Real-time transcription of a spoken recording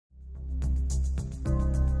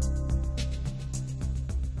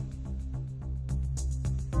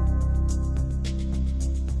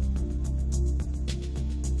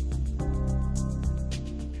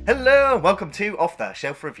Hello, welcome to Off the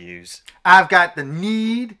Shelf Reviews. I've got the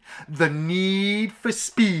need for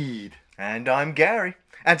speed. And I'm Gary.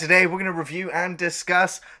 And today we're going to review and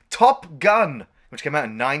discuss Top Gun, which came out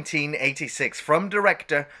in 1986 from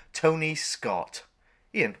director Tony Scott.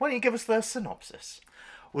 Ian, why don't you give us the synopsis?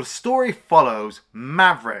 Well, the story follows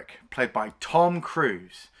Maverick, played by Tom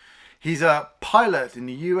Cruise. He's a pilot in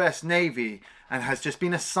the US Navy and has just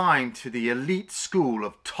been assigned to the elite school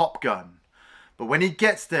of Top Gun. But when he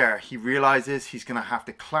gets there, he realizes he's going to have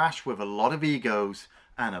to clash with a lot of egos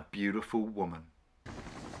and a beautiful woman.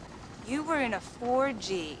 You were in a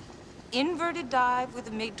 4G inverted dive with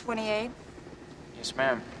a MiG-28? Yes,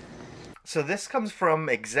 ma'am. So this comes from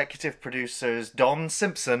executive producers Don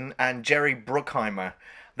Simpson and Jerry Bruckheimer.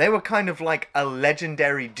 They were kind of like a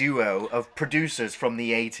legendary duo of producers from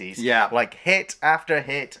the 80s. Yeah. Like hit after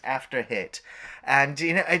hit after hit. And,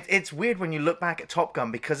 you know, it's weird when you look back at Top Gun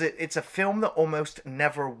because it's a film that almost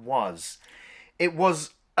never was. It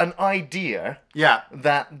was an idea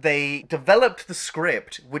that they developed the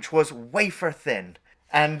script, which was wafer thin.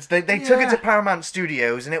 And they took it to Paramount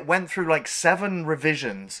Studios and it went through like 7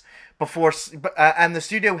 revisions before... and the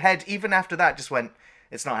studio head, even after that, just went,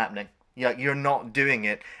 it's not happening. You're not doing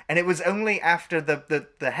it. And it was only after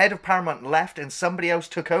the head of Paramount left and somebody else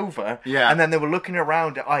took over. Yeah. And then they were looking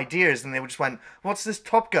around at ideas and they just went, what's this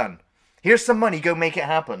Top Gun? Here's some money, go make it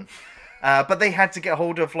happen. But they had to get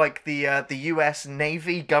hold of like the US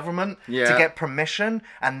Navy government to get permission.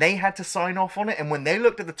 And they had to sign off on it. And when they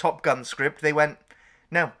looked at the Top Gun script, they went,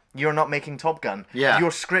 no, you're not making Top Gun. Yeah.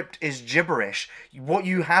 Your script is gibberish. What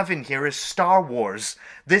you have in here is Star Wars.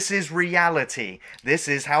 This is reality. This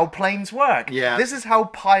is how planes work. Yeah. This is how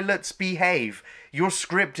pilots behave. Your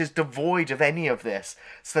script is devoid of any of this.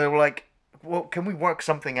 So they were like, well, can we work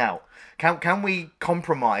something out? Can we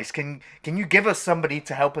compromise? Can you give us somebody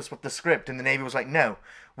to help us with the script? And the Navy was like, no,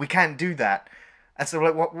 we can't do that. And so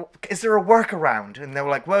they're like, what, is there a workaround? And they were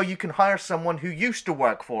like, well, you can hire someone who used to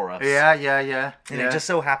work for us. Yeah. And it just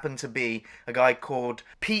so happened to be a guy called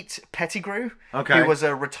Pete Pettigrew, Okay. who was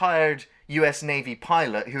a retired US Navy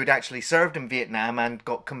pilot who had actually served in Vietnam and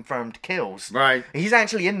got confirmed kills. Right. He's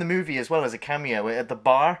actually in the movie as well as a cameo at the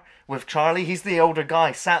bar with Charlie. He's the older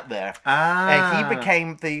guy sat there. And he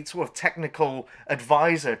became the sort of technical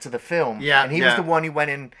advisor to the film. Yeah, And he was the one who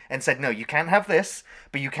went in and said, no, you can't have this,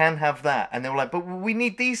 but you can have that. And they were like, but we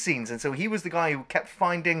need these scenes. And so he was the guy who kept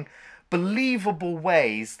finding believable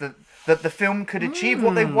ways that the film could achieve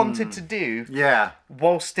what they wanted to do. Yeah.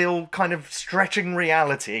 While still kind of stretching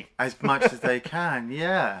reality. As much as they can,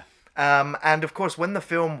 yeah. And of course, when the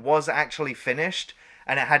film was actually finished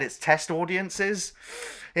and it had its test audiences,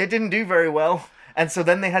 it didn't do very well. And so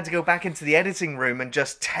then they had to go back into the editing room and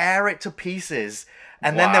just tear it to pieces.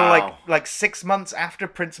 And then they were like 6 months after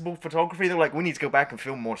principal photography, they're like, we need to go back and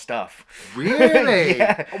film more stuff. Really?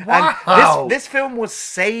 Yeah. Wow. And this film was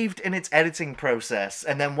saved in its editing process.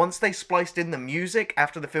 And then once they spliced in the music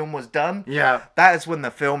after the film was done, that is when the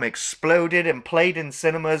film exploded and played in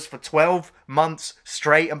cinemas for 12 months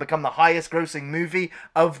straight and become the highest grossing movie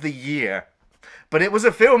of the year. But it was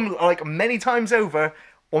a film, like, many times over,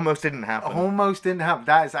 almost didn't happen. Almost didn't happen.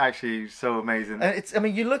 That is actually so amazing. I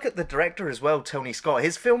mean, you look at the director as well, Tony Scott.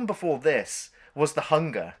 His film before this was The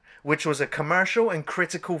Hunger, which was a commercial and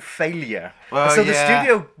critical failure. So the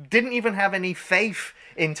studio didn't even have any faith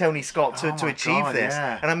in Tony Scott to achieve this.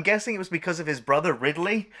 Yeah. And I'm guessing it was because of his brother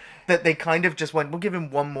Ridley that they kind of just went, we'll give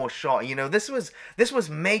him one more shot. You know, this was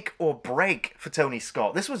make or break for Tony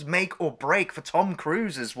Scott. This was make or break for Tom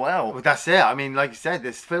Cruise as well. Well, that's it. I mean, like you said,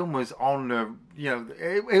 this film was on the,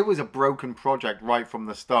 it was a broken project right from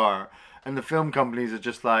the start. And the film companies are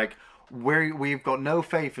just like, we've got no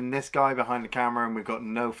faith in this guy behind the camera and we've got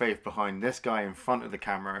no faith behind this guy in front of the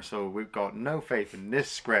camera. So we've got no faith in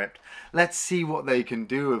this script. Let's see what they can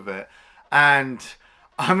do with it. And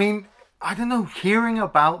I mean, I don't know, hearing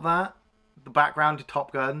about that, the background to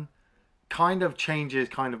Top Gun, kind of changes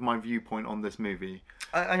kind of my viewpoint on this movie.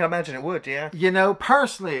 I imagine it would, yeah. You know,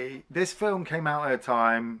 personally, this film came out at a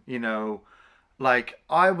time, like,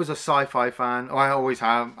 I was a sci-fi fan, or I always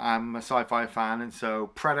have, I'm a sci-fi fan, and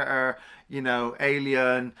so Predator,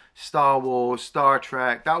 Alien, Star Wars, Star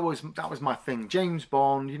Trek, that was my thing. James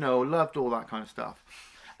Bond, loved all that kind of stuff.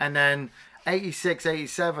 And then 86,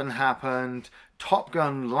 87 happened, Top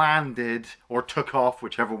Gun landed, or took off,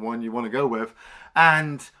 whichever one you want to go with,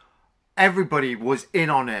 and everybody was in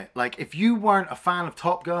on it. Like, if you weren't a fan of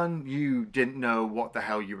Top Gun, you didn't know what the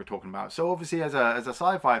hell you were talking about. So obviously, as a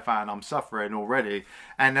sci-fi fan, I'm suffering already.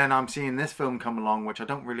 And then I'm seeing this film come along, which I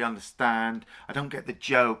don't really understand. I don't get the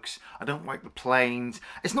jokes. I don't like the planes.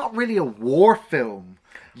 It's not really a war film,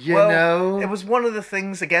 you know? It was one of the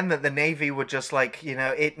things, again, that the Navy were just like, you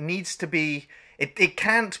know, it needs to be... It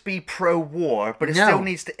can't be pro-war, but it still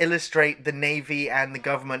needs to illustrate the Navy and the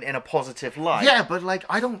government in a positive light. Yeah, but like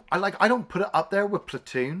I don't put it up there with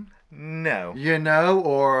Platoon. No. You know,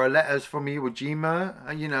 or Letters from Iwo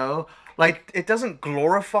Jima, you know. Like it doesn't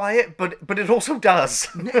glorify it, but it also does.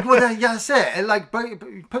 Well, yeah, that's it. It like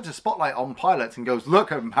puts a spotlight on pilots and goes,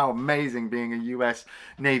 look at how amazing being a U.S.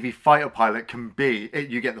 Navy fighter pilot can be.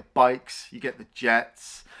 You get the bikes, you get the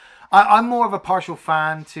jets. I'm more of a partial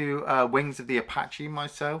fan to Wings of the Apache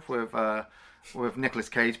myself with Nicolas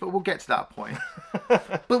Cage, but we'll get to that point.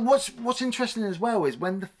 But what's interesting as well is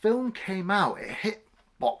when the film came out, it hit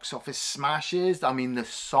box office smashes. I mean, the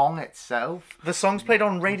song itself. The song's played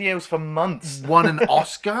on radios for months. Won an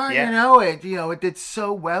Oscar, you know, it did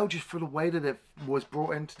so well just for the way that it was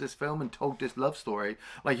brought into this film and told this love story.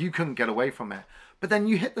 Like, you couldn't get away from it. But then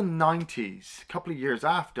you hit the 90s, a couple of years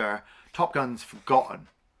after, Top Gun's forgotten.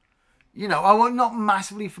 You know, I was not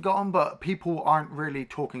massively forgotten, but people aren't really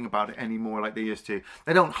talking about it anymore like they used to.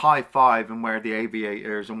 They don't high five and wear the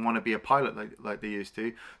aviators and want to be a pilot like they used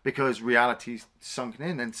to because reality's sunken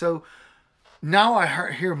in. And so now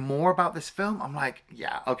I hear more about this film. I'm like,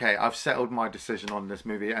 yeah, okay, I've settled my decision on this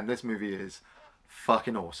movie, and this movie is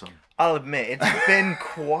fucking awesome. I'll admit, it's been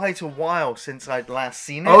quite a while since I'd last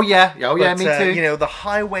seen it. Oh yeah, me too. You know, the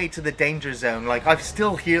Highway to the Danger Zone, like, I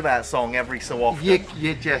still hear that song every so often.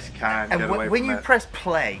 You just can't get away from it. And when you press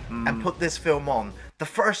play and put this film on, the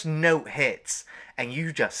first note hits, and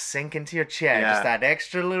you just sink into your chair, just that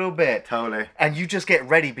extra little bit. Totally. And you just get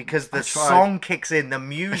ready because the song kicks in, the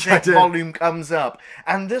music volume comes up,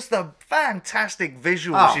 and there's the fantastic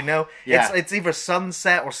visuals, you know? Yeah. It's either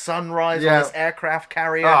sunset or sunrise on this aircraft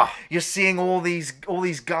carrier. You're seeing all these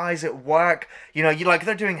guys at work, you know,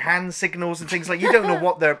 they're doing hand signals and things, like, you don't know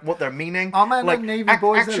what they're meaning. Oh man, like Navy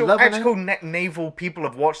boys are loving it. Naval people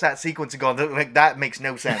have watched that sequence and gone, like, that makes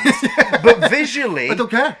no sense. But visually, I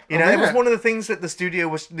don't care. You know, it was one of the things that the studio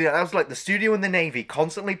was, that was like the studio and the Navy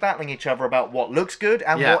constantly battling each other about what looks good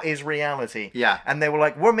and what is reality. Yeah. And they were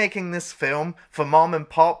like, we're making this film for mom and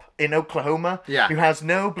pop in Oklahoma who has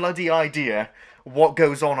no bloody idea what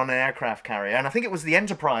goes on an aircraft carrier. And I think it was the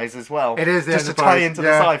Enterprise as well. It is the just Enterprise. To tie into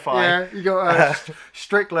the sci-fi. Yeah, you got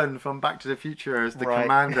Strickland from Back to the Future as the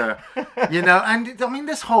commander. You know, and I mean,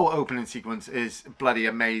 this whole opening sequence is bloody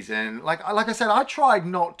amazing. Like I said, I tried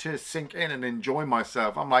not to sink in and enjoy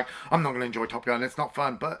myself. I'm like, I'm not going to enjoy Top Gun. It's not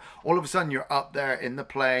fun. But all of a sudden, you're up there in the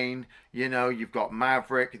plane. You know, you've got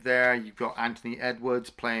Maverick there. You've got Anthony Edwards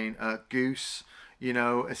playing Goose. You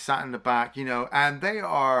know, sat in the back. You know, and they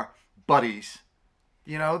are buddies.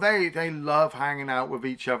 You know, they love hanging out with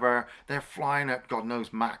each other. They're flying at God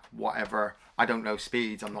knows Mach whatever. I don't know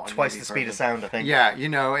speeds. I'm not twice the speed of sound, I think. Yeah, you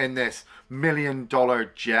know, in this $1 million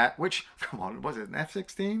jet, which, come on, was it an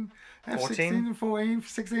F-16? F-16, 14,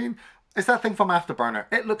 16? It's that thing from Afterburner.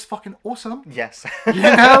 It looks fucking awesome. Yes. You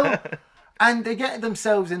know? And they get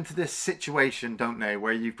themselves into this situation, don't they,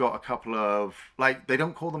 where you've got a couple of, like, they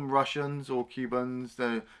don't call them Russians or Cubans,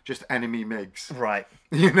 they're just enemy MiGs. Right.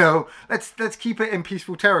 You know, let's keep it in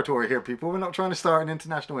peaceful territory here, people. We're not trying to start an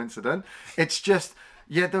international incident. It's just,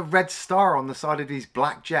 yeah, the red star on the side of these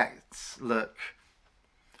black jets look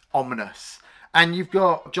ominous. And you've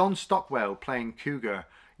got John Stockwell playing Cougar,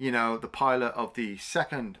 you know, the pilot of the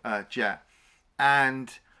second jet.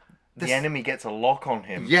 And the enemy gets a lock on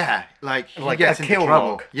him. Yeah, like he gets a kill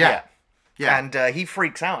log. Yeah. And he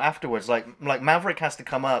freaks out afterwards. Like Maverick has to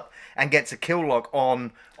come up and gets a kill log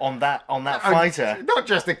on that fighter. Not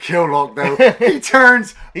just a kill log though. He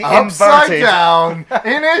turns upside down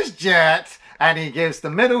in his jet and he gives the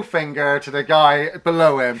middle finger to the guy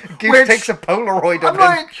below him. Goose takes a Polaroid of him.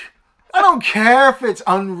 Like, I don't care if it's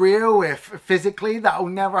unreal, if physically that will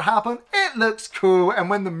never happen. It looks cool, and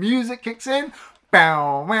when the music kicks in.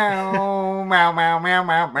 Bow, meow, meow, meow, meow,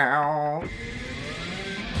 meow, meow.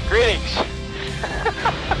 Greetings.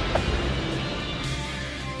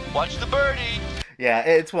 Watch the birdie. Yeah,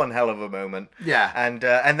 it's one hell of a moment. Yeah, and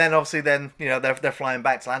then obviously you know they're flying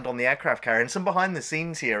back to land on the aircraft carrier. And some behind the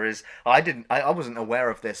scenes here is I wasn't aware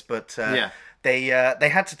of this, but They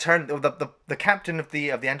had to turn the captain of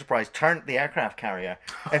the Enterprise turned the aircraft carrier,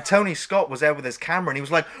 and Tony Scott was there with his camera, and he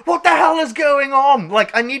was like, "What the hell is going on?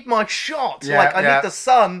 Like, I need my shot. I need the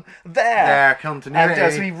sun there." Continuity.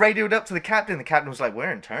 And so he radioed up to the captain. The captain was like,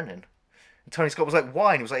 "We're in turning." Tony Scott was like,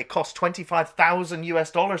 why? And he was like, it cost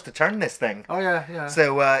 $25,000 to turn this thing. Oh, yeah, yeah.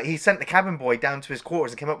 So he sent the cabin boy down to his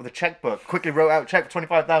quarters and came up with a checkbook, quickly wrote out a check for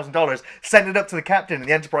 $25,000, sent it up to the captain, and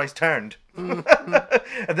the Enterprise turned. And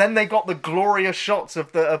then they got the glorious shots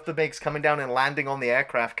of the MiGs coming down and landing on the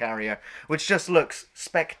aircraft carrier, which just looks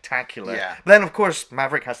spectacular. Yeah. Then, of course,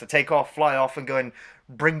 Maverick has to take off, fly off, and go and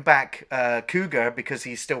bring back Cougar because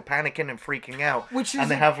he's still panicking and freaking out.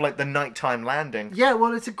 And they have like the nighttime landing. Yeah,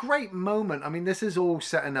 well, it's a great moment. I mean, this is all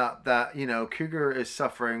setting up that, you know, Cougar is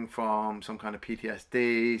suffering from some kind of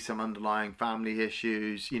PTSD, some underlying family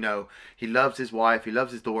issues. You know, he loves his wife, he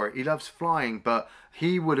loves his daughter, he loves flying, but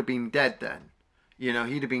he would have been dead then. You know,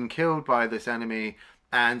 he'd have been killed by this enemy.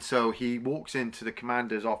 And so he walks into the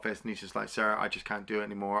commander's office and he's just like, sir, I just can't do it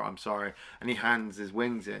anymore. I'm sorry. And he hands his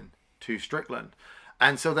wings in to Strickland.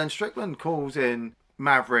 And so then Strickland calls in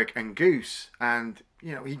Maverick and Goose, and,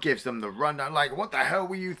 you know, he gives them the rundown, like, what the hell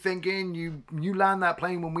were you thinking? You land that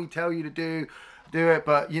plane when we tell you to do it,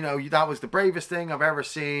 but, you know, that was the bravest thing I've ever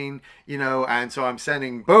seen, you know, and so I'm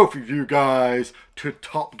sending both of you guys to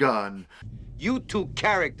Top Gun. You two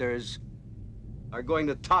characters are going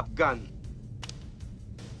to Top Gun.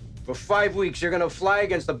 For 5 weeks, you're going to fly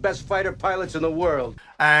against the best fighter pilots in the world.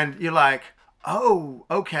 And you're like, oh,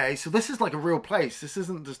 okay, so this is like a real place. This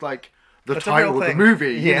isn't just like the title of the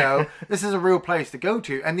movie, you know. This is a real place to go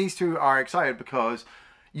to. And these two are excited because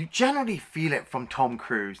you generally feel it from Tom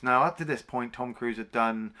Cruise. Now, up to this point, Tom Cruise had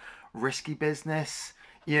done Risky Business,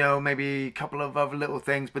 you know, maybe a couple of other little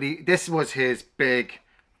things, but this was his big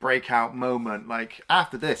breakout moment. Like,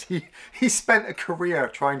 after this, he spent a career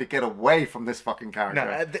trying to get away from this fucking character.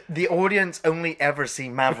 No, the audience only ever see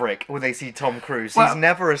Maverick when they see Tom Cruise. He's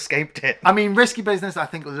never escaped it. I mean, Risky Business, I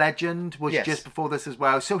think Legend was just before this as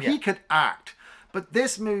well, so he could act. But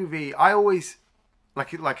this movie, I always,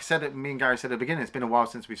 like I said, me and Gary said at the beginning, it's been a while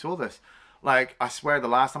since we saw this. Like, I swear the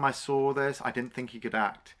last time I saw this, I didn't think he could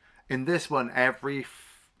act. In this one, every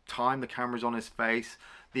time the camera's on his face,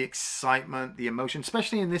 the excitement, the emotion,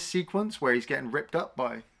 especially in this sequence where he's getting ripped up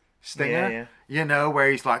by Stinger, you know, where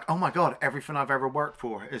he's like, oh my God, everything I've ever worked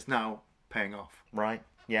for is now paying off. Right,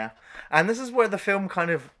 yeah. And this is where the film kind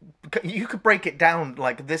of, you could break it down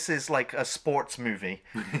like this is like a sports movie.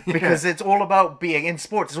 Because it's all about being, in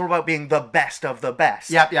sports, it's all about being the best of the best.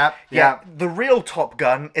 Yep. The real Top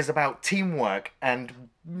Gun is about teamwork and,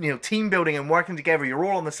 you know, team building and working together. You're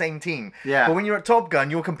all on the same team. Yeah. But when you're at Top Gun,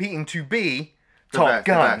 you're competing to be Top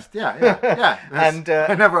Gun. Yeah. And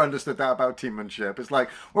I never understood that about teammanship. It's like,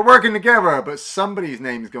 we're working together, but somebody's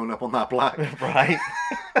name is going up on that plaque. Right.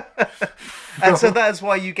 And so that's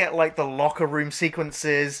why you get like the locker room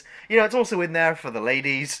sequences. You know, it's also in there for the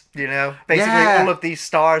ladies, you know. Basically all of these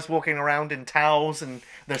stars walking around in towels and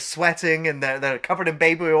they're sweating and they're covered in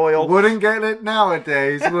baby oil. Wouldn't get it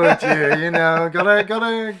nowadays, would you? You know,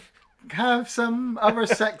 gotta have some other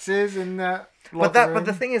sexes in that. But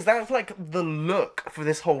the thing is, that's like the look for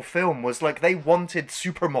this whole film was like they wanted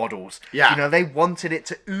supermodels. Yeah. You know, they wanted it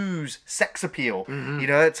to ooze sex appeal. Mm-hmm. You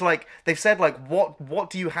know, it's like they've said like what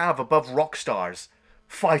do you have above rock stars?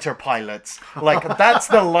 Fighter pilots. Like that's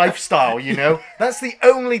the lifestyle, you know? That's the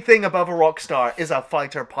only thing above a rock star is a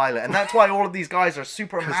fighter pilot. And that's why all of these guys are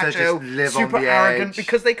super macho, super arrogant,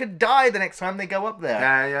 because they could die the next time they go up there.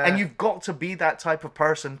 Yeah. And you've got to be that type of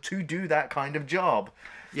person to do that kind of job.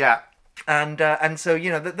 Yeah. And so,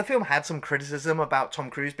 you know, the film had some criticism about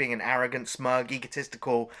Tom Cruise being an arrogant, smug,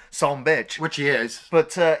 egotistical son bitch. Which he is.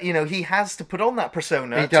 But, you know, he has to put on that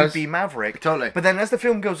persona to be Maverick. Totally. But then as the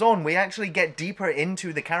film goes on, we actually get deeper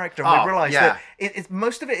into the character and we realise that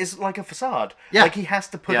most of it is like a facade. Yeah. Like he has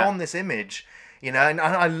to put on this image, you know, and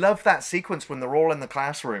I love that sequence when they're all in the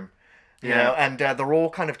classroom. You know, and they're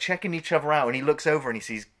all kind of checking each other out, and he looks over and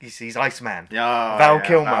he sees Iceman. Val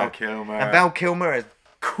Kilmer. Val Kilmer. And Val Kilmer is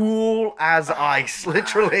cool as ice,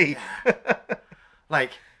 literally.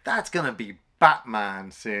 Like, that's gonna be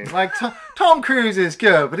Batman soon. Like, Tom Cruise is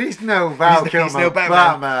good, but he's no Val Kilmer. He's no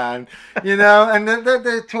Batman. You know, and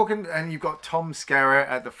they're talking, and you've got Tom Skerritt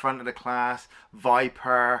at the front of the class,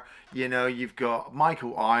 Viper. You know, you've got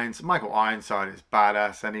Michael Irons. Michael Ironside is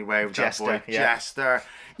badass anyway with Jester, that boy, Jester.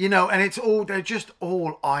 You know, and they're just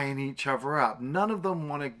all eyeing each other up. None of them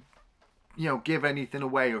want to, you know, give anything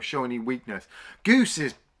away or show any weakness. Goose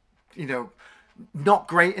is, you know, not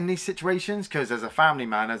great in these situations because as a family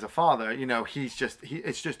man, as a father, you know, it's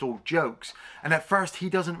just all jokes. And at first he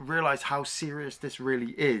doesn't realize how serious this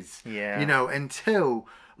really is. Yeah. You know, until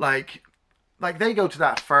like they go to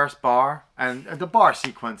that first bar, and the bar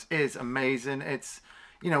sequence is amazing. It's,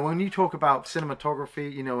 you know, when you talk about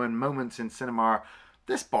cinematography, you know, and moments in cinema,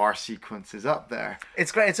 this bar sequence is up there.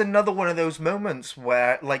 It's great. It's another one of those moments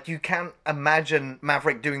where, like, you can't imagine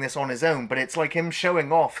Maverick doing this on his own, but it's like him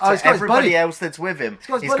showing off to everybody else that's with him.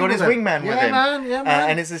 He's got his wingman with him. Yeah, man.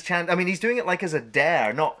 And it's his chance. I mean, he's doing it like as a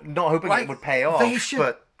dare, not hoping it would pay off. They should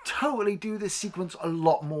but totally do this sequence a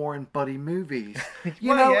lot more in buddy movies.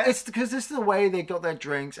 You know, it's because this is the way they got their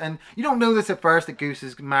drinks, and you don't know this at first that Goose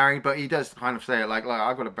is married, but he does kind of say it like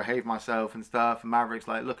I've got to behave myself and stuff. And Maverick's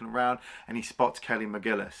like looking around, and he spots Kelly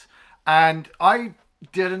McGillis, and I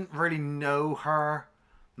didn't really know her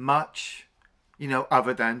much, you know,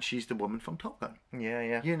 other than she's the woman from Top Gun.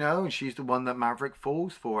 Yeah. You know, and she's the one that Maverick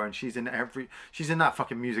falls for, and she's in that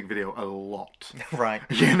fucking music video a lot. Right.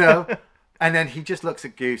 You know. And then he just looks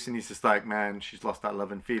at Goose and he's just like, man, she's lost that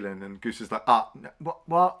love and feeling. And Goose is like,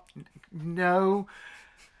 what? No.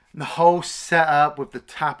 And the whole setup with the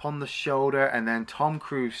tap on the shoulder, and then Tom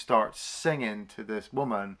Cruise starts singing to this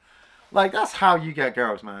woman. Like, that's how you get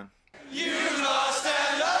girls, man. You lost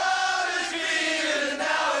that love is feeling,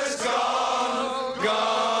 now it's gone,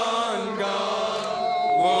 gone,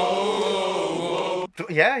 gone. Whoa.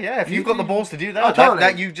 Yeah. If you've got the balls to do that,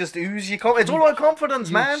 that you just ooze your confidence. It's all about confidence,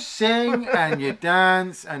 man. You sing and you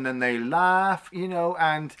dance, and then they laugh, you know,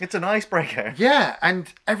 and it's an icebreaker. Yeah,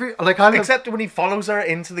 and except when he follows her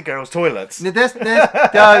into the girls' toilets. Now this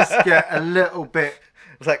does get a little bit.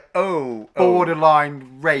 It's like,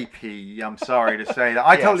 borderline rapey. I'm sorry to say that.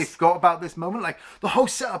 I totally forgot about this moment. Like the whole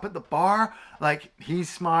setup at the bar, like he's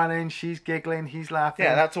smiling, she's giggling, he's laughing.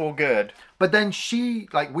 Yeah, that's all good. But then she,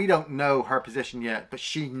 like, we don't know her position yet, but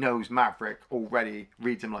she knows Maverick already,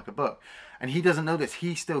 reads him like a book. And he doesn't know this.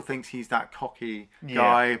 He still thinks he's that cocky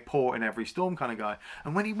guy, port in every storm kind of guy.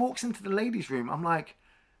 And when he walks into the ladies' room, I'm like,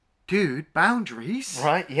 dude, boundaries.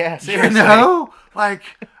 Right, yeah, seriously. You know? Like,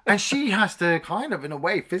 and she has to kind of, in a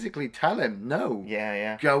way, physically tell him, no.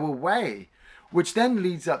 Yeah. Go away. Which then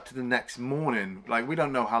leads up to the next morning. Like, we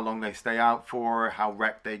don't know how long they stay out for, how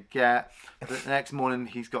wrecked they get. But the next morning,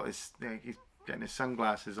 he's getting his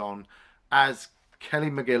sunglasses on as Kelly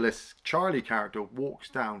McGillis, Charlie character, walks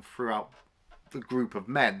down throughout the group of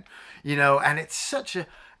men. You know, and it's such a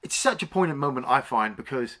poignant moment, I find,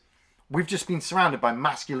 because we've just been surrounded by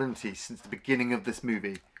masculinity since the beginning of this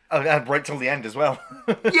movie. Oh, and right till the end as well.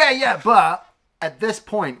 yeah, but at this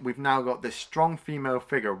point, we've now got this strong female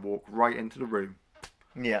figure walk right into the room.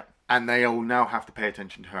 Yeah. And they all now have to pay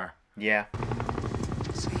attention to her. Yeah.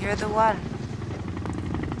 So you're the one.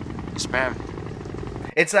 Yes, ma'am.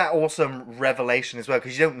 It's that awesome revelation as well,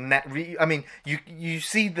 because you don't you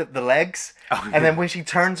see the legs, and then when she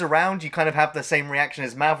turns around, you kind of have the same reaction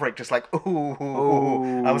as Maverick, just like,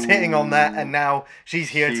 ooh, I was hitting on that, and now she's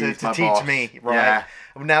here to teach boss. Me, right? Yeah.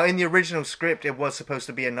 Now, in the original script, it was supposed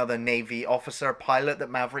to be another Navy officer pilot that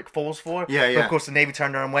Maverick falls for. Yeah. But of course, the Navy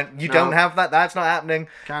turned around and went, "You don't have that. That's not happening."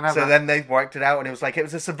 Can't have so that. then they worked it out, and it was like it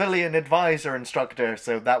was a civilian advisor instructor,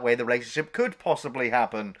 so that way the relationship could possibly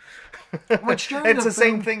happen. Which it's the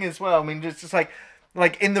same thing as well. I mean, it's just like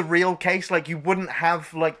in the real case, like you wouldn't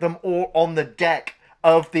have like them all on the deck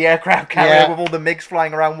of the aircraft carrier with all the MiGs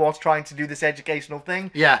flying around whilst trying to do this educational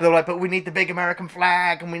thing. Yeah. They're like, but we need the big American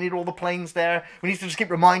flag and we need all the planes there. We need to just keep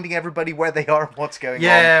reminding everybody where they are and what's going on.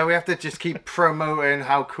 Yeah, we have to just keep promoting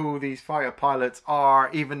how cool these fighter pilots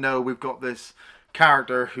are, even though we've got this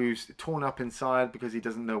character who's torn up inside because he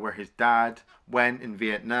doesn't know where his dad went in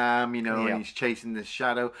Vietnam, you know, and he's chasing this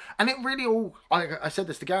shadow. And it really all, I said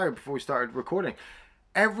this to Gary before we started recording,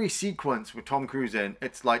 every sequence with Tom Cruise in,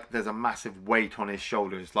 it's like there's a massive weight on his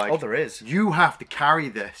shoulders. Like, there is. You have to carry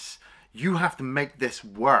this. You have to make this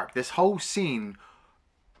work. This whole scene,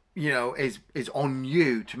 you know, is on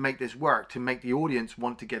you to make this work, to make the audience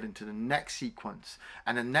want to get into the next sequence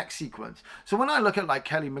and the next sequence. So when I look at like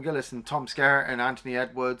Kelly McGillis and Tom Skerritt and Anthony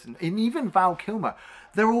Edwards and even Val Kilmer,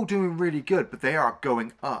 they're all doing really good, but they are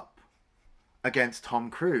going up against Tom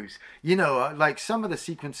Cruise. You know, like some of the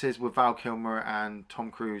sequences with Val Kilmer and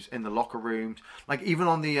Tom Cruise in the locker rooms, like even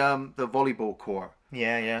on the volleyball court.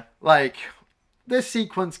 Yeah. Like, this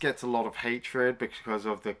sequence gets a lot of hatred because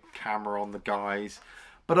of the camera on the guys.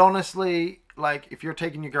 But honestly, like, if you're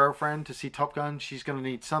taking your girlfriend to see Top Gun, she's going to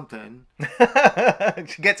need something.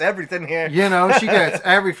 She gets everything here. You know, she gets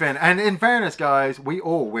everything. And in fairness, guys, we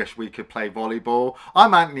all wish we could play volleyball.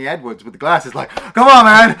 I'm Anthony Edwards with the glasses like, come on,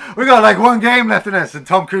 man, we got like one game left in us. And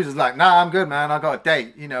Tom Cruise is like, nah, I'm good, man. I got a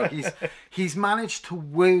date. You know, he's managed to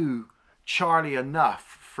woo Charlie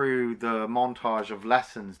enough through the montage of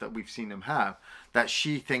lessons that we've seen him have that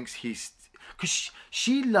she thinks he's... Because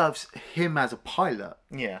she loves him as a pilot.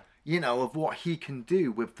 Yeah. You know, of what he can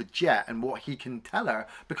do with the jet and what he can tell her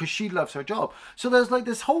because she loves her job. So there's like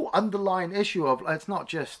this whole underlying issue of it's not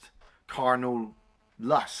just carnal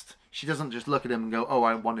lust. She doesn't just look at him and go, oh,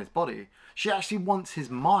 I want his body. She actually wants his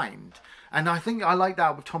mind. And I think I like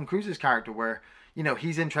that with Tom Cruise's character where, you know,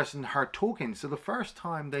 he's interested in her talking. So the first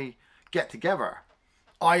time they get together,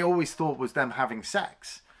 I always thought was them having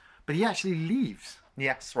sex. But he actually leaves.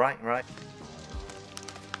 Yes, right. Where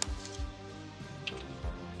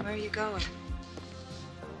are you going?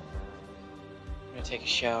 I'm gonna take a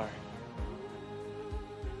shower.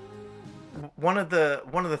 One of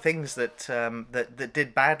the things that that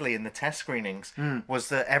did badly in the test screenings was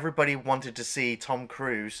that everybody wanted to see Tom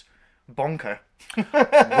Cruise bonker.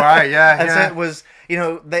 Right, yeah, and yeah. so it was, you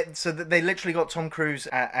know, they literally got Tom Cruise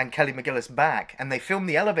and Kelly McGillis back, and they filmed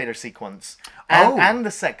the elevator sequence and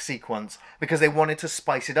the sex sequence because they wanted to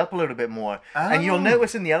spice it up a little bit more. And you'll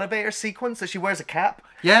notice in the elevator sequence that she wears a cap.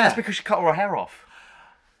 Yeah. That's because she cut her hair off.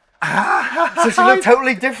 So she looked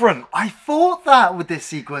totally different. I thought that with this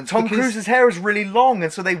sequence. Tom Cruise's hair is really long,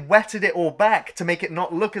 and so they wetted it all back to make it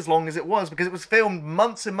not look as long as it was, because it was filmed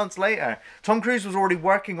months and months later. Tom Cruise was already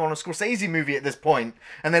working on a Scorsese movie at this point,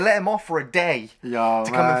 and they let him off for a day to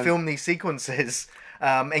come and film these sequences.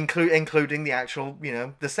 Including the actual, you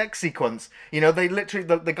know, the sex sequence. You know, they literally,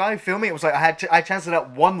 the guy filming it was like, I chanced it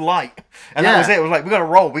out one light, and that was it. It was like, we got to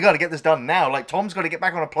roll, we got to get this done now. Like, Tom's got to get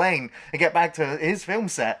back on a plane and get back to his film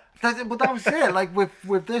set. That was it. Like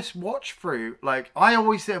with this watch through, like I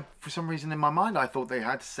always said, for some reason in my mind, I thought they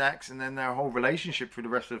had sex, and then their whole relationship through the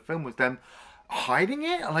rest of the film was them hiding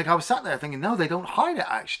it. Like I was sat there thinking, no, they don't hide it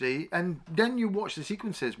actually. And then you watch the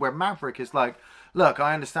sequences where Maverick is like, look,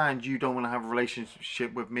 I understand you don't want to have a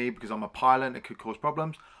relationship with me because I'm a pilot and it could cause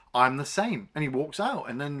problems. I'm the same. And he walks out.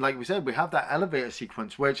 And then, like we said, we have that elevator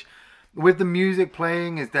sequence, which with the music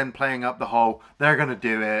playing is then playing up the whole, they're going to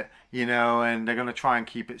do it, you know, and they're going to try and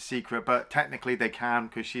keep it secret. But technically they can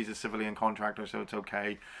because she's a civilian contractor, so it's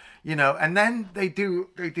okay, you know. And then they do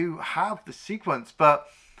have the sequence. But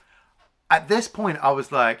at this point, I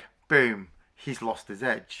was like, boom, he's lost his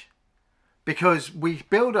edge. Because we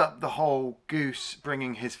build up the whole Goose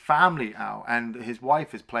bringing his family out, and his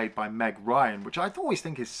wife is played by Meg Ryan, which I always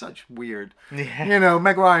think is such weird. Yeah. You know,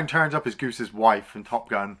 Meg Ryan turns up as Goose's wife in Top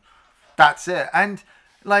Gun. That's it. And,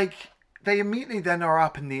 like, they immediately then are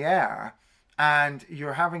up in the air, and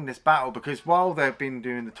you're having this battle, because while they've been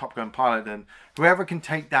doing the Top Gun pilot, and whoever can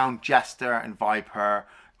take down Jester and Viper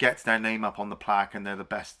gets their name up on the plaque, and they're the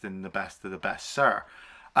best and the best of the best, sir.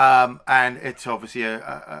 And it's obviously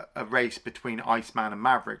a race between Iceman and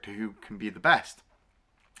Maverick to who can be the best.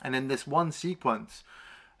 And in this one sequence,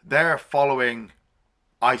 they're following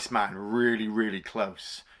Iceman really, really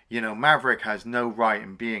close. You know, Maverick has no right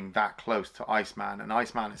in being that close to Iceman, and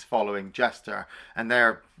Iceman is following Jester, and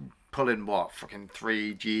they're pulling, what, fucking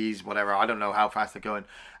 3 Gs, whatever, I don't know how fast they're going,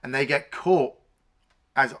 and they get caught,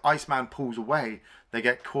 as Iceman pulls away, they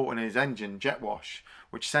get caught in his engine jet wash,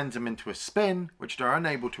 which sends them into a spin, which they're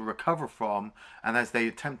unable to recover from, and as they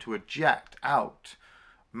attempt to eject out,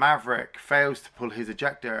 Maverick fails to pull his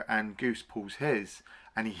ejector, and Goose pulls his,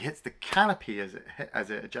 and he hits the canopy as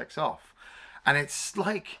it ejects off. And it's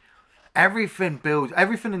like everything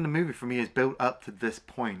in the movie for me is built up to this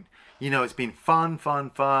point. You know, it's been fun,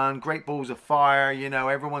 great balls of fire, you know,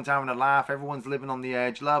 everyone's having a laugh, everyone's living on the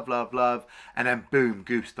edge, love, and then boom,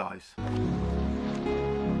 Goose dies.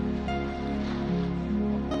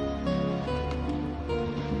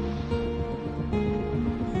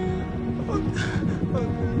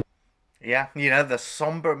 Yeah, you know, the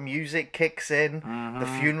somber music kicks in, the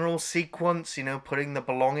funeral sequence, you know, putting the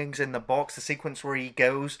belongings in the box, the sequence where he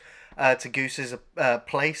goes to Goose's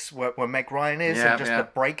place where Meg Ryan is, and just the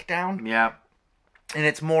breakdown. Yeah. And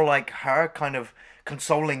it's more like her kind of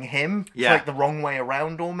consoling him. It's like the wrong way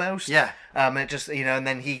around almost. Yeah. It just, you know, and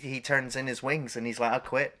then he turns in his wings and he's like, I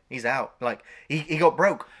quit. He's out. Like, he got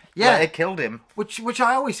broke. Yeah, like, it killed him. Which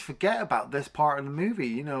I always forget about this part of the movie,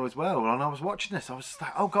 you know, as well. When I was watching this, I was just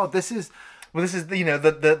like, oh god, this is, you know,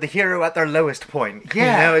 the hero at their lowest point.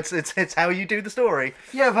 Yeah, you know, it's how you do the story.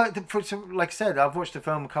 Yeah, but like I said, I've watched the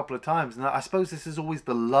film a couple of times, and I suppose this is always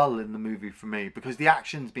the lull in the movie for me because the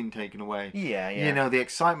action's been taken away. Yeah. You know, the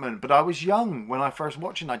excitement. But I was young when I first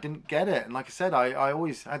watched it. I didn't get it, and like I said, I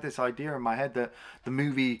always had this idea in my head that the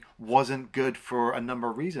movie wasn't good for a number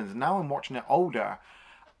of reasons. And now I'm watching it older.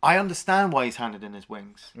 I understand why he's handed in his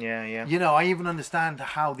wings. Yeah. You know, I even understand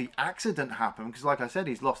how the accident happened because, like I said,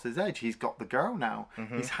 he's lost his edge. He's got the girl now.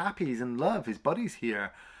 Mm-hmm. He's happy. He's in love. His buddy's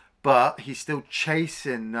here, but he's still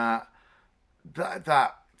chasing that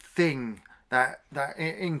thing, that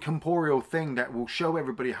incorporeal thing that will show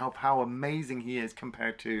everybody how amazing he is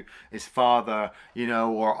compared to his father, you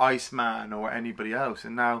know, or Iceman or anybody else.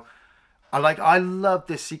 And now, I love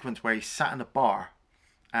this sequence where he sat in a bar.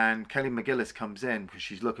 and Kelly McGillis comes in because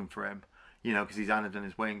she's looking for him, you know, because he's landed on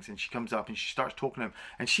his wings, and she comes up and she starts talking to him,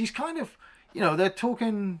 and she's kind of, you know, they're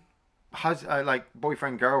talking like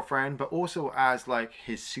boyfriend, girlfriend, but also as like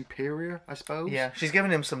his superior, I suppose. Yeah, she's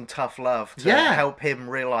giving him some tough love to help him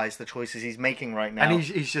realize the choices he's making right now. And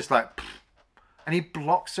he's just like, pfft. And he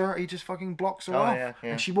blocks her. He just fucking blocks her off. Yeah.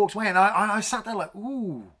 And she walks away. And I sat there like,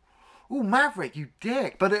 ooh, Maverick, you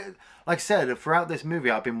dick. But like I said, throughout this movie,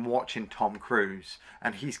 I've been watching Tom Cruise.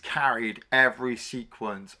 And he's carried every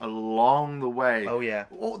sequence along the way. Oh, yeah.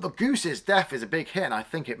 The Goose's death is a big hit. And I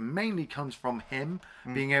think it mainly comes from him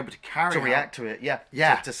being able to carry to react to it,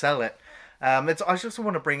 to sell it. I just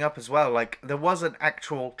want to bring up as well, like, there was an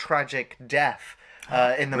actual tragic death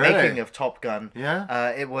in the making of Top Gun. Yeah.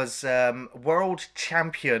 It was world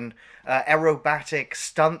champion aerobatic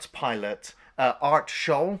stunt pilot Art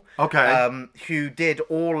Scholl. Okay. Who did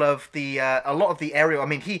all of the a lot of the aerial. I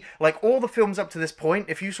mean, he, like, all the films up to this point,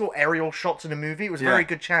 if you saw aerial shots in a movie, it was a very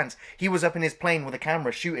good chance he was up in his plane with a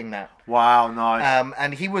camera shooting that. Wow, nice.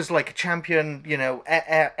 And he was like a champion, you know,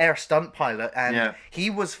 air stunt pilot, and he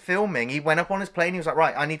was filming. He went up on his plane. He was like,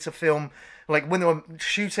 right, I need to film. Like, when they were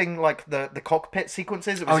shooting, like, the cockpit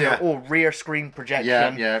sequences, it was all rear screen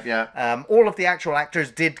projection. Yeah. All of the actual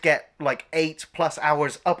actors did get, like, 8+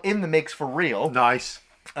 hours up in the mix for real. Nice.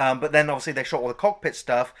 But then obviously they shot all the cockpit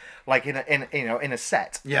stuff like in a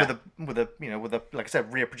set with a like I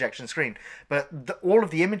said, rear projection screen. But all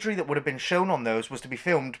of the imagery that would have been shown on those was to be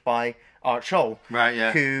filmed by Art Scholl, right?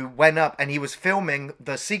 Yeah, who went up and he was filming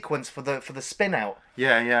the sequence for the spin out.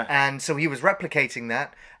 Yeah. And so he was replicating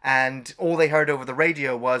that, and all they heard over the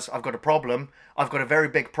radio was, "I've got a problem. I've got a very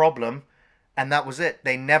big problem." And that was it.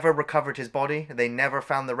 They never recovered his body. They never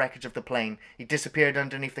found the wreckage of the plane. He disappeared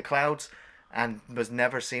underneath the clouds and was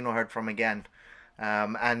never seen or heard from again.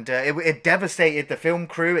 It devastated the film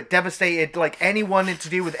crew. It devastated, like, anyone to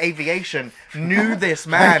do with aviation knew this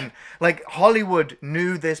man. Like, Hollywood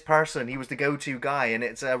knew this person. He was the go-to guy, and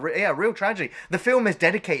it's a real tragedy. The film is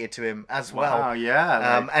dedicated to him as well. Wow,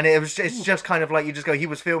 yeah. And it's just kind of like, you just go, he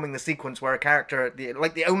was filming the sequence where a character,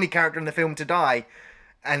 the only character in the film to die,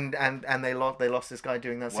 and they lost this guy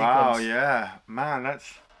doing that sequence. Wow, yeah, man,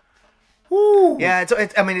 that's. Ooh. Yeah,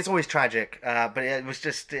 I mean, it's always tragic, but it's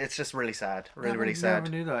just really sad, really sad.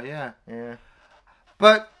 Never knew that, yeah.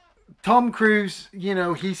 But Tom Cruise, you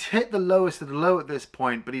know, he's hit the lowest of the low at this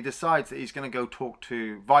point, but he decides that he's going to go talk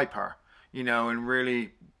to Viper, you know, and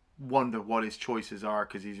really wonder what his choices are,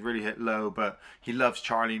 because he's really hit low, but he loves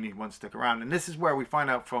Charlie and he wants to stick around. And this is where we find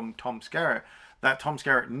out from Tom Skerritt that Tom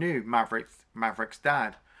Skerritt knew Maverick's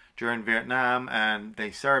dad during Vietnam, and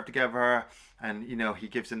they served together. And, you know, he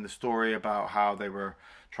gives him the story about how they were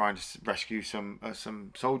trying to rescue some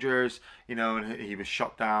soldiers, you know, and he was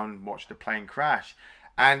shot down, watched the plane crash.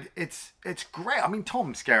 And it's great. I mean,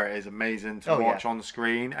 Tom Skerritt is amazing to watch on the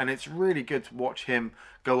screen. And it's really good to watch him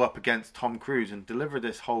go up against Tom Cruise and deliver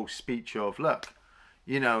this whole speech of, look,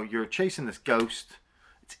 you know, you're chasing this ghost.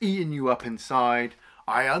 It's eating you up inside.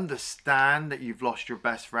 I understand that you've lost your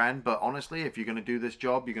best friend. But honestly, if you're going to do this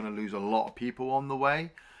job, you're going to lose a lot of people on the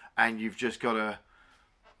way. And you've just got to,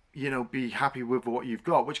 you know, be happy with what you've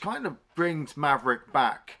got, which kind of brings Maverick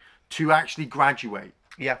back to actually graduate.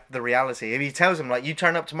 Yeah, the reality. If he tells him, like, you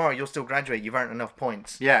turn up tomorrow, you'll still graduate. You've earned enough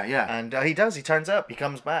points. Yeah. And he does. He turns up. He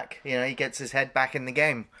comes back. You know, he gets his head back in the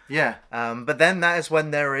game. Yeah. But then that is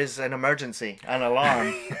when there is an emergency, an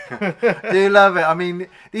alarm. Do you love it? I mean,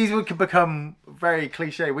 these would become very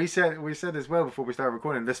cliche. We said as well before we started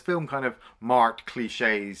recording, this film kind of marked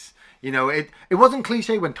cliches. You know, it wasn't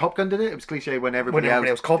cliche when Top Gun did it. It was cliche when everybody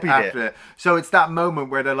else copied it. So it's that moment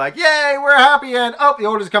where they're like, yay, we're happy, and the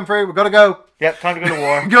orders come through, we've got to go. Yep, time to go to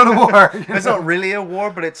war. Go to war. It's not really a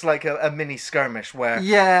war, but it's like a mini skirmish where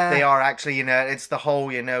they are actually, you know, it's the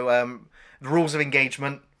whole, you know, the rules of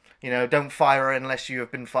engagement. You know, don't fire unless you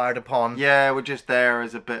have been fired upon. Yeah, we're just there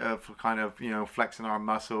as a bit of kind of, you know, flexing our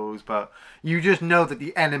muscles. But you just know that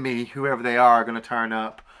the enemy, whoever they are going to turn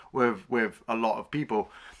up with a lot of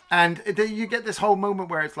people. And you get this whole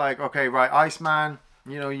moment where it's like, okay, right, Iceman,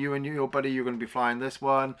 you know, you and your buddy, you're going to be flying this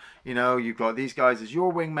one. You know, you've got these guys as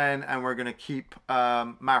your wingmen, and we're going to keep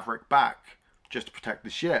Maverick back just to protect the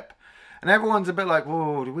ship. And everyone's a bit like,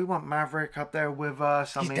 whoa, do we want Maverick up there with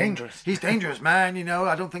us? He's dangerous. He's dangerous, man. You know,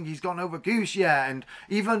 I don't think he's gotten over Goose yet. And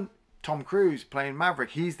even Tom Cruise playing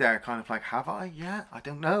Maverick, he's there kind of like, have I yet? I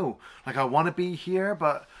don't know. Like, I want to be here,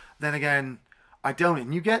 but then again, I don't.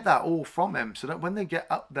 And you get that all from him. So that when they get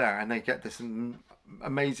up there and they get this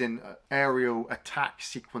amazing aerial attack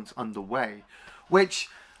sequence underway, which,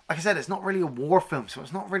 like I said, it's not really a war film, so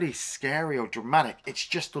it's not really scary or dramatic. It's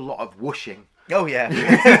just a lot of whooshing. Oh, yeah.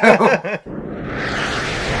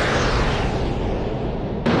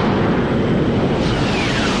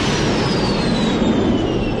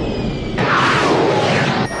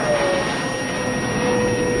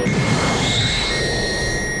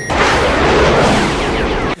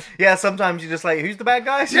 Yeah, sometimes you're just like, who's the bad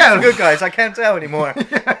guys? Yeah, the good guys. I can't tell anymore.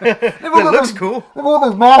 It looks cool. They've all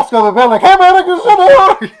those masks on. They're like, hey man, I can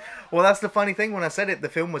sit down. Well, that's the funny thing. When I said it, the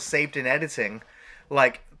film was saved in editing.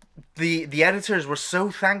 Like, the editors were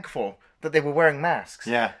so thankful that they were wearing masks.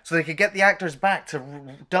 Yeah. So they could get the actors back to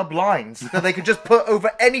dub lines that they could just put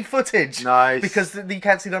over any footage. Nice. Because you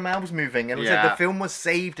can't see their mouths moving. And it was like the film was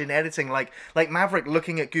saved in editing. Like Maverick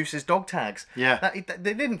looking at Goose's dog tags. Yeah.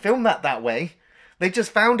 They didn't film that way. They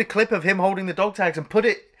just found a clip of him holding the dog tags and put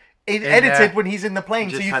it edited when he's in the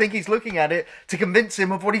plane, so you think he's looking at it to convince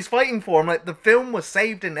him of what he's fighting for. I'm like, the film was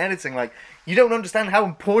saved in editing. Like, you don't understand how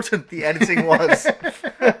important the editing was.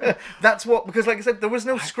 That's what, because like I said, there was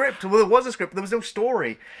no script. Well, there was a script, but there was no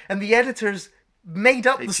story, and the editors made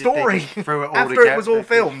up the story after it was all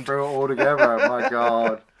filmed. Threw it all together. Oh my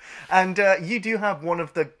god. And you do have one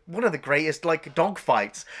of the greatest like dog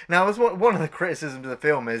fights. Now, one of the criticisms of the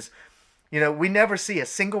film is, you know, we never see a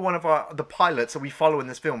single one of the pilots that we follow in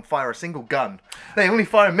this film fire a single gun. They only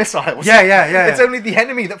fire missiles. Yeah. It's only the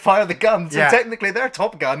enemy that fire the guns. So technically, they're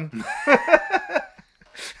Top Gun.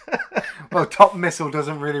 Well, top missile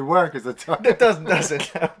doesn't really work as a top. It doesn't, does it?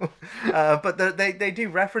 No. But they do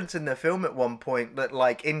reference in the film at one point that,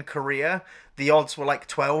 like, in Korea, the odds were like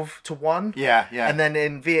 12-1. Yeah. And then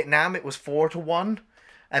in Vietnam, it was 4-1.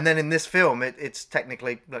 And then in this film, it's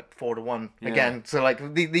technically like 4-1 again. So like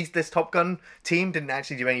this Top Gun team didn't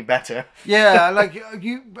actually do any better. Yeah, like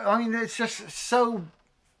I mean, it's just so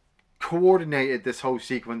coordinated, this whole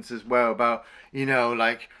sequence as well. About, you know,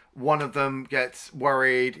 like, one of them gets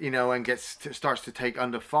worried, you know, and starts to take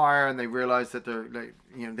under fire, and they realize that they're like,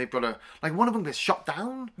 you know, they've got to, like, one of them gets shot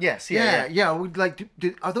down. Yes, yeah. Like,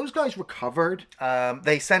 are those guys recovered?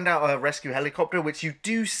 They send out a rescue helicopter, which you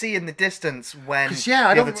do see in the distance when the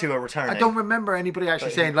other two are returning. I don't remember anybody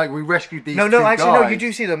actually saying, like, we rescued these. No, guys. no, you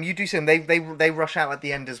do see them. You do see them. They rush out at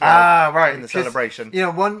the end as well. Right, in the celebration. You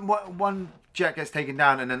know, one jet gets taken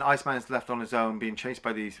down, and then Iceman's left on his own, being chased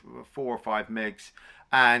by these 4 or 5 MiGs.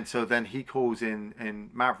 And so then he calls in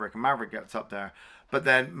Maverick, and Maverick gets up there. But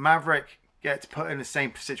then Maverick gets put in the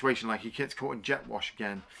same situation, like he gets caught in jet wash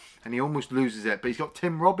again, and he almost loses it. But he's got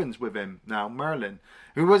Tim Robbins with him now, Merlin,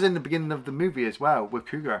 who was in the beginning of the movie as well with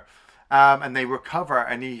Cougar. And they recover,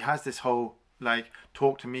 and he has this whole, like,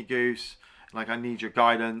 talk to me, Goose, like, I need your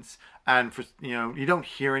guidance. And, for, you know, you don't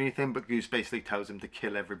hear anything, but Goose basically tells him to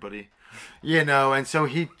kill everybody. You know, and so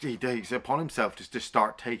he takes it upon himself just to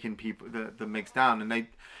start taking people, the MiGs down, and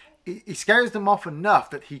he scares them off enough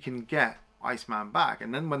that he can get Iceman back.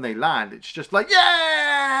 And then when they land, it's just like,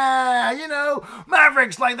 yeah, you know,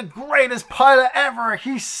 Maverick's like the greatest pilot ever.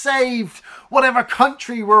 He saved whatever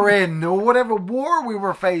country we're in or whatever war we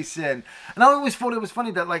were facing. And I always thought it was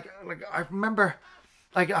funny that, like I remember,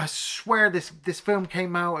 like, I swear this film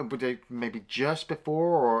came out maybe just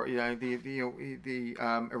before, or, you know, the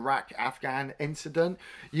Iraq-Afghan incident,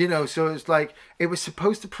 you know, so it's like it was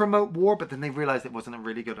supposed to promote war, but then they realized it wasn't a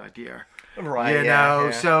really good idea, right? You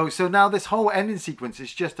know, so now this whole ending sequence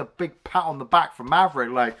is just a big pat on the back for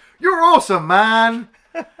Maverick, like, you're awesome, man.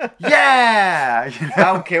 Yeah, you know?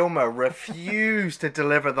 Val Kilmer refused to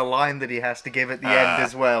deliver the line that he has to give at the end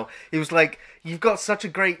as well. He was like, you've got such a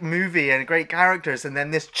great movie and great characters, and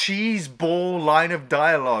then this cheese ball line of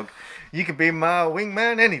dialogue. You can be my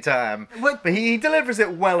wingman anytime. But he delivers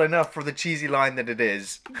it well enough for the cheesy line that it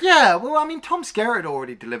is. Yeah, well, I mean, Tom Skerritt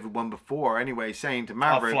already delivered one before anyway, saying to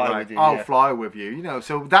Maverick, I'll fly with you, you know,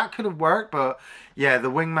 so that could have worked, but yeah,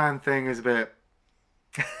 the wingman thing is a bit...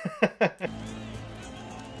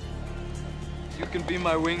 You can be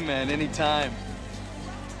my wingman anytime.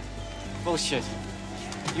 Bullshit.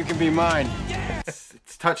 You can be mine.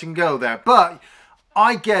 It's touch and go there, but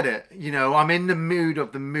I get it. You know, I'm in the mood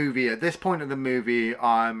of the movie. At this point of the movie,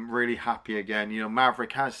 I'm really happy again. You know,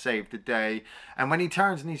 Maverick has saved the day, and when he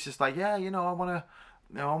turns and he's just like, yeah, you know, I want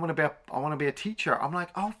to be a teacher. I'm like,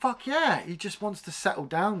 oh fuck yeah! He just wants to settle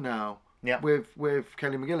down now. Yeah. With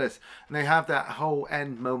Kelly McGillis, and they have that whole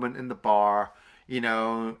end moment in the bar. You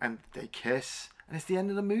know, and they kiss, and it's the end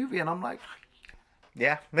of the movie, and I'm like,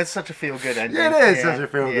 yeah, that's such a feel-good ending. It is such a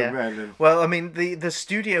feel-good ending. Well, I mean, the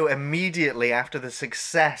studio immediately after the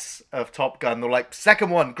success of Top Gun, they're like, second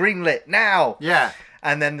one, greenlit now. Yeah.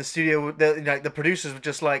 And then the studio, the producers were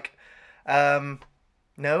just like,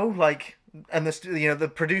 no, like, and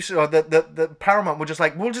the producer or the Paramount were just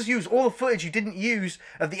like, we'll just use all the footage you didn't use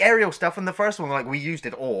of the aerial stuff in the first one. Like, we used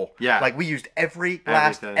it all. Yeah. Like, we used every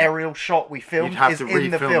last aerial shot we filmed is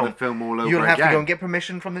in the film. The film all over You'll have again. to go and get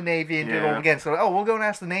permission from the Navy and do it all again. So, we'll go and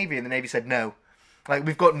ask the Navy, and the Navy said no. Like,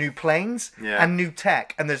 we've got new planes Yeah. and new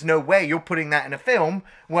tech, and there's no way you're putting that in a film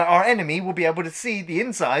where our enemy will be able to see the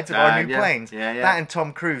insides of our new planes. Yeah, yeah. That and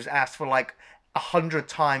Tom Cruise asked for like 100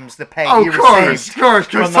 times the pay Oh, he of course, received. because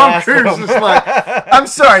from the Tom last Cruise film. is like, I'm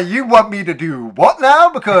sorry, you want me to do what now?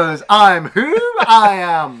 Because I'm who? I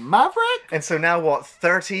am Maverick? And so now, what,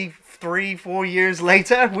 4 years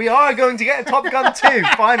later, we are going to get a Top Gun 2,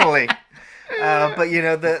 finally. But, you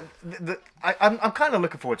know, I'm kind of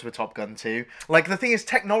looking forward to a Top Gun 2. Like, the thing is,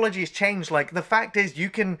 technology has changed. Like, the fact is, you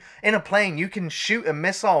can, in a plane, you can shoot a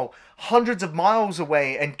missile hundreds of miles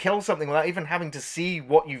away and kill something without even having to see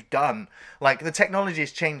what you've done. Like, the technology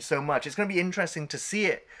has changed so much. It's going to be interesting to see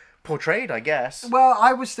it portrayed, I guess. Well,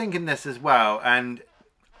 I was thinking this as well, and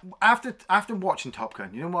after watching Top Gun,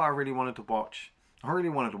 you know what I really wanted to watch? I really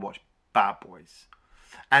wanted to watch Bad Boys.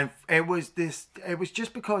 And it was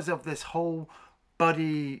just because of this whole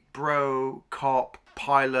buddy, bro, cop,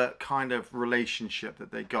 pilot kind of relationship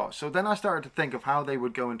that they got. So then I started to think of how they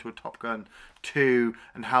would go into a Top Gun 2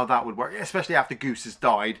 and how that would work, especially after Goose has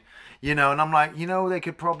died, you know. And I'm like, you know, they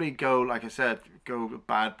could probably go, like I said, go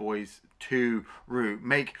Bad Boys 2 route,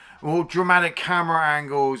 make all dramatic camera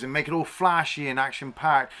angles and make it all flashy and action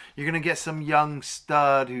packed. You're gonna get some young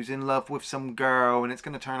stud who's in love with some girl, and it's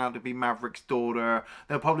gonna turn out to be Maverick's daughter.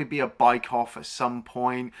 There'll probably be a bike off at some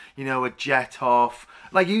point, you know, a jet off.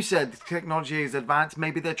 Like you said, the technology is advanced.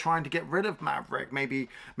 Maybe they're trying to get rid of Maverick. Maybe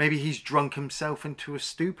he's drunk himself into a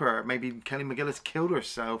stupor. Maybe Kelly McGillis killed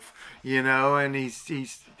herself, you know, and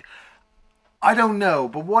he's I don't know,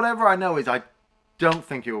 but whatever I know is I don't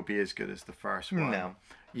think it will be as good as the first one. No.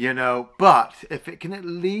 You know, but if it can at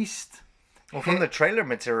least... Well, from the trailer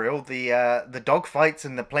material, the dog fights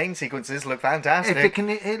and the plane sequences look fantastic. If it can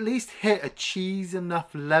at least hit a cheese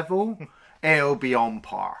enough level, it'll be on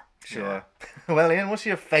par. Sure. Yeah. Well, Ian, what's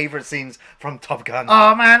your favourite scenes from Top Gun?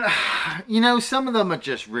 Oh, man. You know, some of them are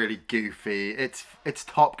just really goofy. It's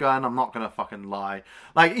Top Gun, I'm not going to fucking lie.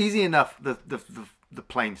 Like, easy enough, the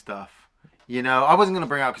plane stuff. You know, I wasn't going to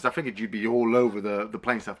bring it out because I figured you'd be all over the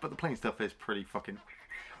plane stuff, but the plane stuff is pretty fucking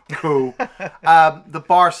cool. The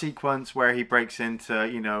bar sequence where he breaks into,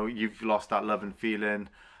 you know, You've Lost That Love and Feeling.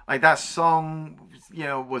 Like, that song, you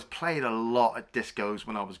know, was played a lot at discos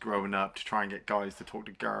when I was growing up to try and get guys to talk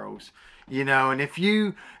to girls. You know, and if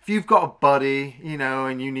you've got a buddy, you know,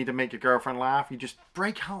 and you need to make your girlfriend laugh, you just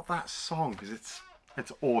break out that song because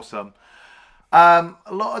it's awesome. A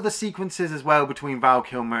lot of the sequences as well between Val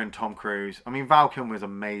Kilmer and Tom Cruise. I mean, Val Kilmer is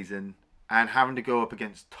amazing, and having to go up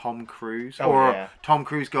against Tom Cruise Tom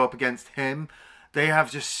Cruise go up against him, they have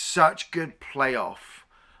just such good playoff.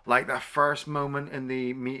 Like that first moment in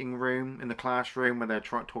the meeting room, in the classroom, where they're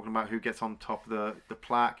talking about who gets on top of the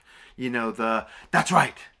plaque. You know, that's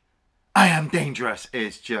right, I am dangerous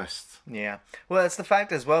is just... Yeah. Well, it's the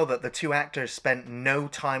fact as well that the two actors spent no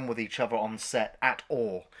time with each other on set at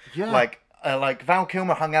all. Yeah. Like Val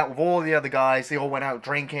Kilmer hung out with all the other guys. They all went out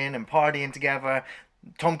drinking and partying together.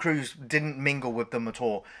 Tom Cruise didn't mingle with them at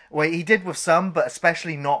all. Well, he did with some, but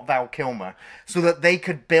especially not Val Kilmer, so that they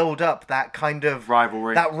could build up that kind of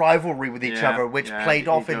rivalry with each other, which played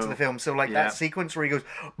off into the film. So that sequence where he goes,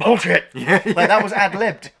 bullshit, that was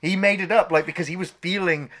ad-libbed. He made it up, because he was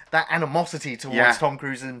feeling that animosity towards Tom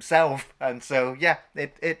Cruise himself, and so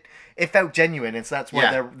it felt genuine, and so that's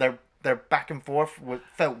why their back and forth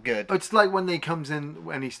felt good. It's like when he comes in,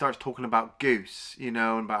 when he starts talking about Goose, you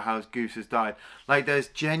know, and about how Goose has died. Like, there's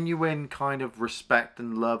genuine kind of respect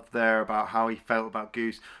and love there about how he felt about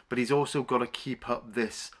Goose, but he's also got to keep up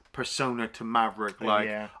this persona to Maverick.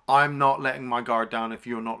 Like, I'm not letting my guard down if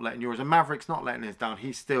you're not letting yours. And Maverick's not letting his down.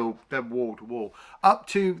 He's still, they're wall to wall. Up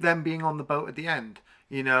to them being on the boat at the end.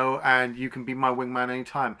 You know, and you can be my wingman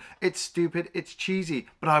anytime. It's stupid, it's cheesy,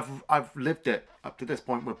 but I've lived it up to this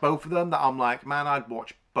point with both of them that I'm like, man, I'd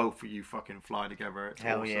watch both of you fucking fly together. It's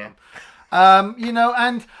Hell awesome. Yeah. You know,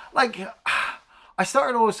 and like I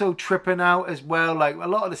started also tripping out as well. Like, a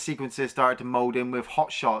lot of the sequences started to mold in with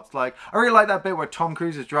hot shots. Like, I really like that bit where Tom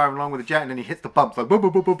Cruise is driving along with a jet and then he hits the bumps, like boom,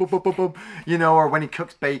 boom, boom, boom, boom, boom, boom, boom. You know, or when he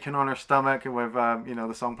cooks bacon on her stomach and with you know,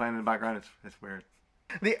 the song playing in the background. It's weird.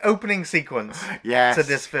 The opening sequence to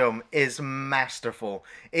this film is masterful.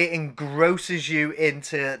 It engrosses you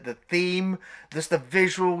into the theme, just the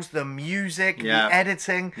visuals, the music, the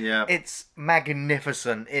editing. Yeah. It's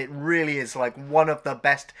magnificent. It really is like one of the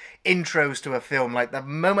best intros to a film. Like, the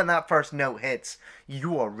moment that first note hits,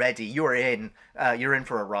 you are ready. You're in. You're in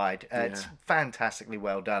for a ride. It's fantastically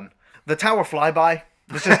well done. The tower flyby.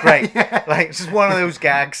 It's just great. Like, it's just one of those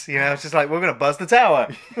gags, you know. It's just like, we're going to buzz the tower.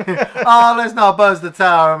 Oh, let's not buzz the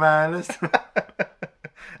tower, man.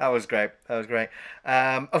 That was great. That was great.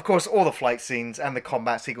 Of course, all the flight scenes and the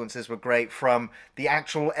combat sequences were great, from the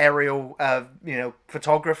actual aerial,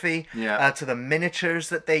 photography to the miniatures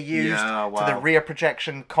that they used, to the rear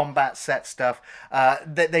projection combat set stuff.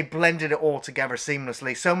 They blended it all together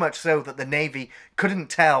seamlessly, so much so that the Navy couldn't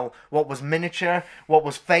tell what was miniature, what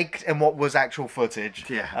was faked, and what was actual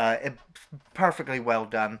footage. Perfectly well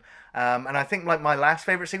done. And I think like my last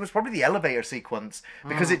favorite scene was probably the elevator sequence,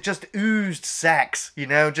 because it just oozed sex,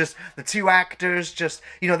 just the two actors,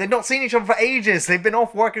 they'd not seen each other for ages. They've been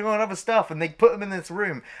off working on other stuff, and they put them in this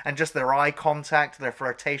room, and just their eye contact, their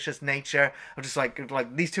flirtatious nature, I'm just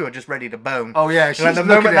like these two are just ready to bone. Oh yeah, she's and the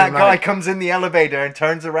moment that guy comes in the elevator and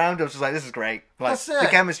turns around, I was just like, this is great. Like, that's it. The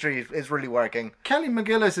chemistry is really working. Kelly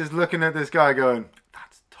McGillis is looking at this guy going,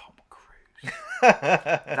 that's Tom Cruise.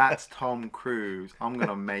 That's Tom Cruise. I'm going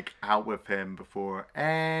to make out with him before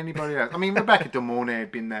anybody else. I mean, Rebecca De Mornay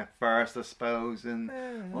had been there first, I suppose. And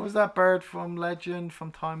what was that bird from Legend,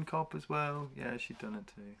 from Time Cop as well? Yeah, she'd done it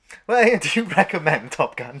too. Well, do you recommend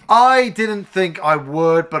Top Gun? I didn't think I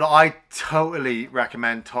would, but I totally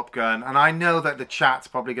recommend Top Gun. And I know that the chat's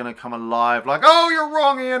probably going to come alive like, oh, you're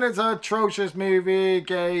wrong, Ian. It's an atrocious movie.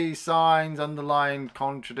 Gay signs, underlying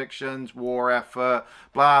contradictions, war effort,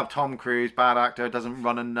 blah, Tom Cruise, bad actor, doesn't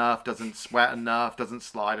run enough, doesn't sweat enough, doesn't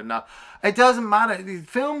slide enough. It doesn't matter. These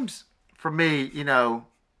films, for me,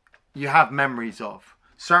 you have memories of.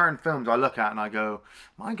 Certain films I look at and I go,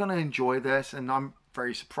 am I going to enjoy this? And I'm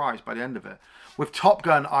very surprised by the end of it. With Top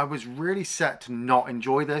Gun, I was really set to not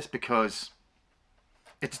enjoy this because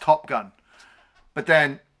it's Top Gun. But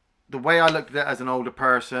then the way I looked at it as an older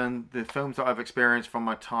person, the films that I've experienced from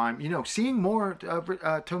my time, seeing more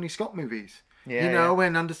Tony Scott movies.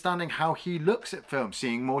 And understanding how he looks at films,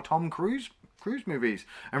 seeing more Tom Cruise movies,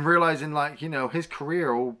 and realizing his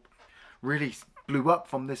career all really blew up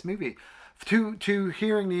from this movie. To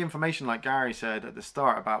hearing the information, like Gary said at the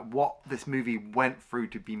start, about what this movie went through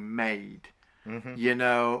to be made. By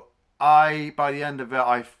the end of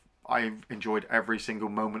it, I enjoyed every single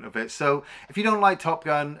moment of it. So if you don't like Top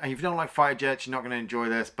Gun and if you don't like fighter jets, you're not going to enjoy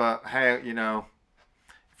this. But hey,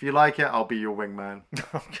 if you like it, I'll be your wingman.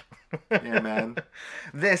 Yeah, man.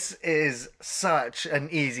 This is such an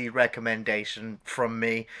easy recommendation from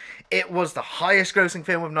me. It was the highest grossing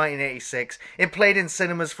film of 1986. It played in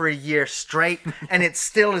cinemas for a year straight, and it's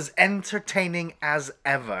still as entertaining as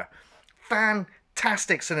ever.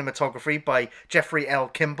 Fantastic cinematography by Jeffrey L.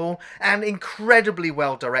 Kimball, and incredibly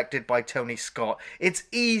well directed by Tony Scott. It's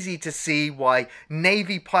easy to see why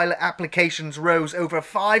Navy pilot applications rose over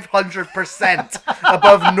 500%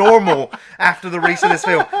 above normal after the release of this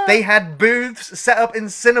film. They had booths set up in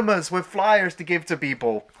cinemas with flyers to give to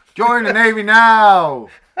people. Join the Navy now!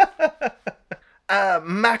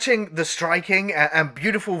 Matching the striking and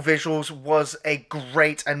beautiful visuals was a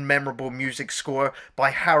great and memorable music score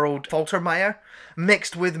by Harold Faltermeyer,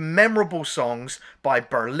 mixed with memorable songs by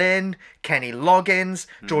Berlin, Kenny Loggins,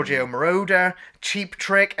 Giorgio Moroder, Cheap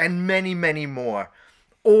Trick, and many, many more.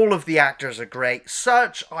 All of the actors are great.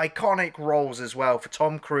 Such iconic roles as well for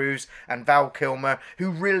Tom Cruise and Val Kilmer,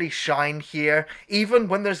 who really shine here, even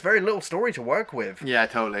when there's very little story to work with. Yeah,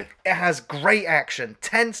 totally. It has great action,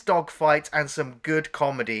 tense dogfights, and some good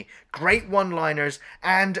comedy, great one-liners,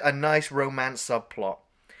 and a nice romance subplot.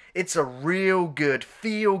 It's a real good,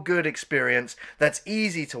 feel-good experience that's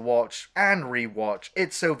easy to watch and rewatch.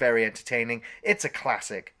 It's so very entertaining. It's a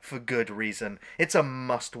classic for good reason. It's a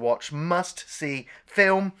must-watch, must-see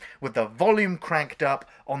film with the volume cranked up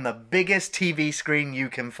on the biggest TV screen you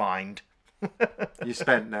can find. You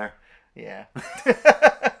spent there. Yeah.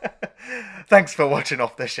 Thanks for watching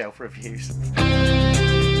Off the Shelf Reviews.